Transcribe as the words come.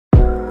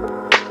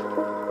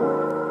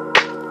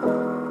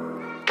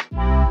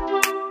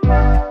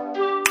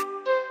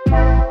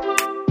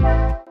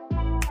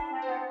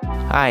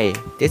Hi,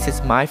 this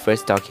is my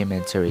first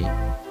documentary.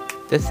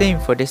 The theme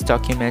for this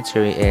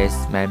documentary is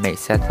man-made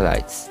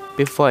satellites.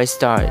 Before I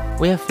start,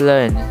 we have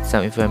learned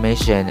some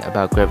information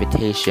about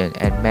gravitation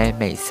and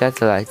man-made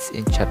satellites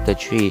in Chapter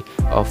 3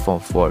 of Form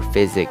 4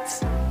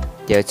 Physics.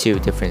 There are two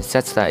different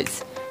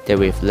satellites that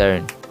we've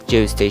learned,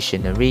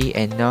 geostationary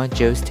and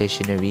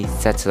non-geostationary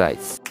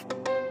satellites.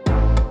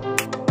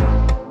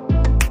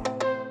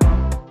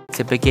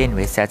 To begin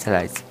with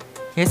satellites,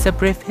 here's a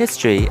brief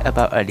history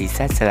about early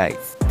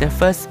satellites. The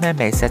first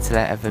man-made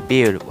satellite ever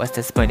built was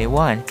the Sputnik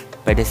 1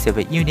 by the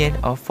Soviet Union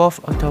on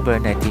 4th October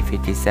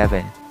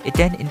 1957. It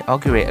then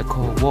inaugurated a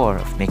Cold War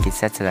of making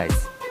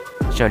satellites.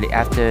 Shortly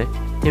after,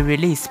 they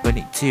released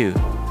Sputnik 2,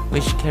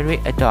 which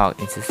carried a dog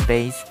into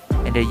space,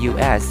 and the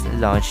US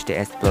launched the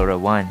Explorer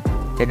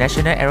 1. The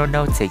National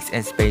Aeronautics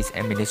and Space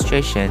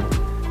Administration,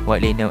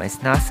 widely known as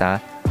NASA,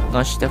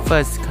 launched the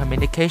first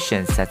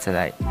communications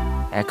satellite,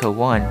 Echo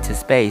 1, to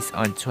space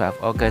on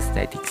 12 August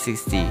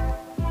 1960.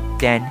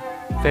 Then,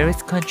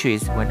 various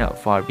countries were not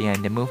far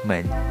behind the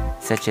movement,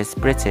 such as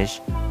British,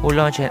 who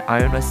launched an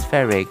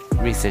ionospheric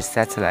research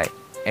satellite,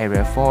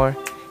 Area 4,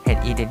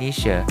 and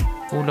Indonesia,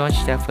 who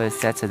launched their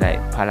first satellite,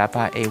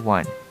 Palapa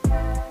A1.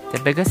 The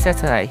biggest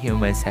satellite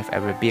humans have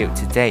ever built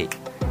to date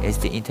is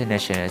the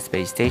International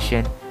Space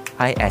Station,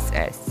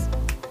 ISS.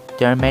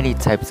 There are many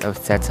types of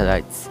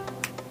satellites,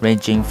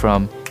 ranging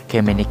from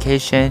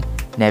communication,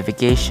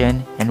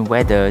 navigation, and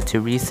weather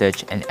to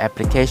research and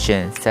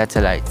application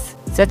satellites.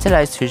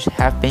 Satellites which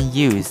have been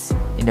used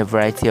in a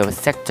variety of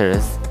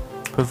sectors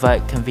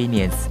provide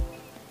convenience,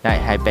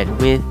 like high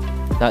bandwidth,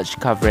 large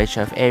coverage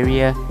of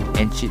area,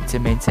 and cheap to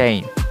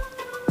maintain.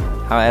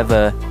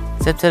 However,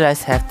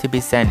 satellites have to be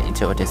sent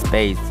into outer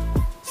space,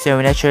 so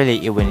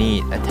naturally it will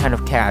need a ton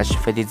of cash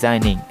for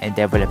designing and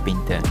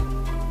developing them.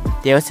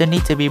 They also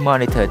need to be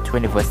monitored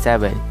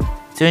 24/7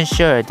 to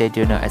ensure they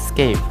do not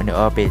escape from the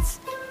orbits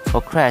or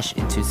crash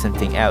into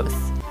something else.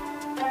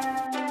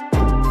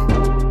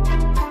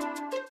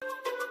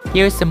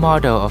 Here is a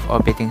model of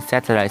orbiting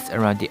satellites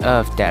around the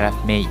Earth that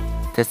I've made.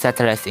 The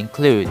satellites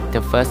include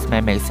the first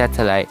man-made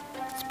satellite,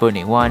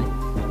 Sputnik 1,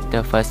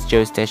 the first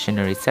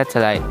geostationary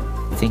satellite,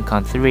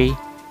 Syncon 3,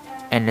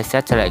 and the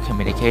satellite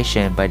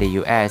communication by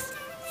the US,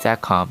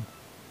 SATCOM.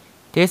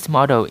 This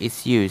model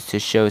is used to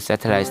show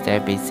satellites that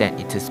have been sent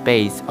into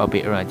space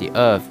orbit around the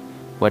Earth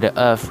while the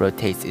Earth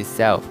rotates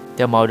itself.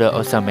 The model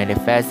also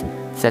manifests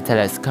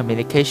satellites'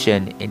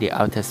 communication in the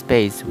outer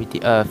space with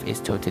the Earth is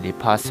totally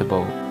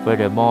possible.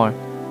 Furthermore,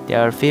 there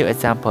are a few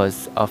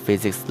examples of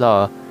physics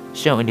law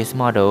shown in this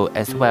model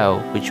as well,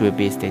 which will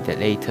be stated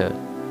later.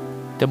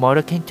 The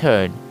model can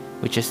turn,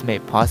 which is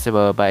made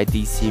possible by a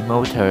DC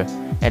motor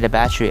and a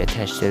battery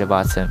attached to the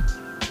bottom.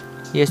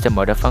 Here's the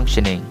model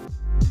functioning.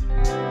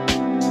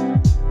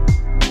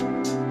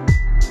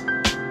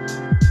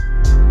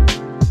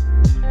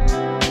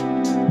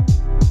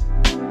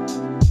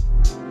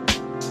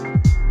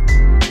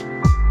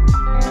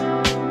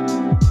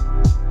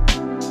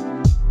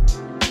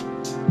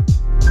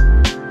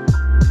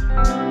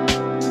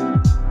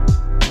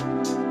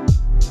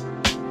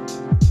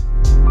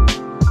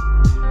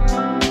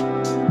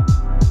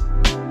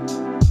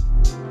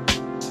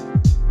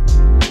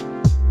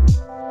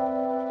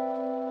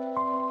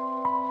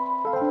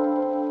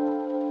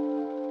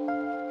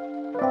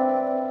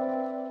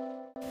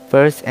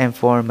 First and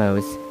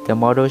foremost, the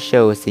model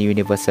shows the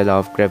universal law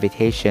of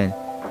gravitation.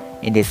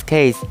 In this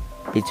case,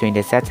 between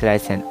the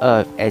satellites and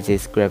Earth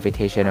exists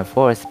gravitational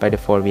force by the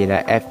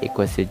formula F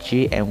equals to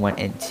Gm1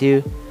 and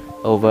 2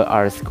 over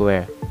r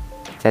squared.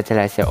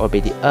 Satellites that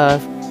orbit the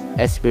Earth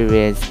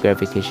experience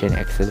gravitational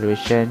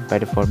acceleration by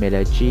the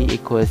formula G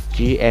equals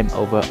Gm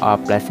over r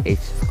plus h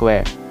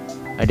squared.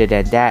 Other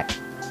than that,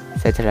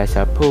 satellites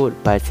are pulled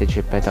by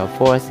centripetal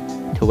force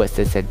towards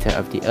the center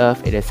of the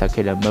Earth in a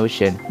circular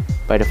motion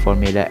by the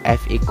formula F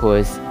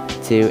equals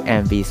to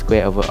mv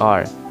squared over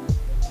r,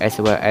 as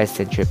well as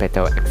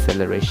centripetal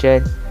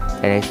acceleration,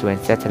 that is when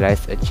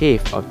satellites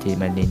achieve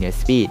optimum linear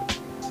speed,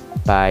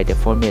 by the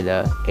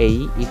formula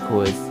A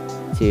equals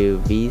to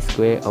v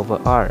squared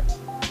over r.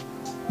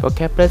 For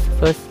Kepler's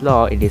first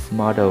law in this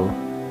model,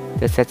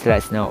 the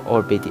satellites now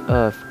orbit the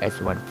Earth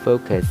as one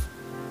focus,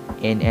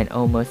 in an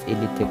almost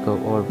elliptical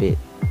orbit.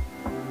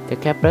 The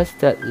Kepler's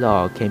third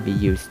law can be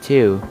used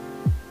too,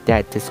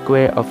 that the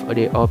square of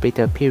the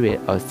orbital period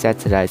of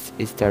satellites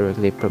is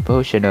directly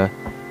proportional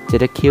to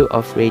the cube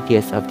of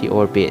radius of the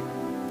orbit.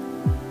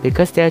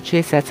 Because there are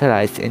 3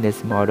 satellites in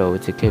this model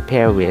to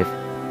compare with,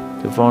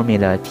 the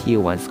formula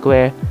T1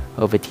 squared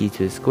over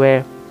T2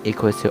 squared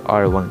equals to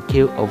R1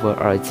 cubed over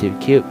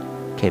R2 cubed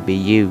can be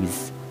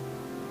used.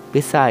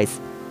 Besides,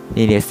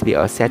 linear speed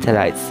of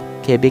satellites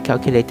can be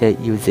calculated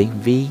using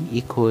V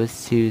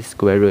equals to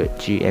square root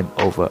Gm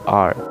over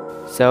R.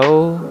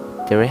 So,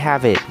 there we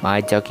have it, my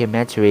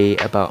documentary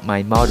about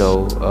my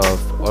model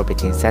of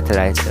orbiting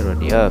satellites around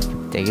the Earth.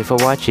 Thank you for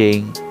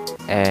watching,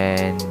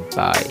 and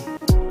bye.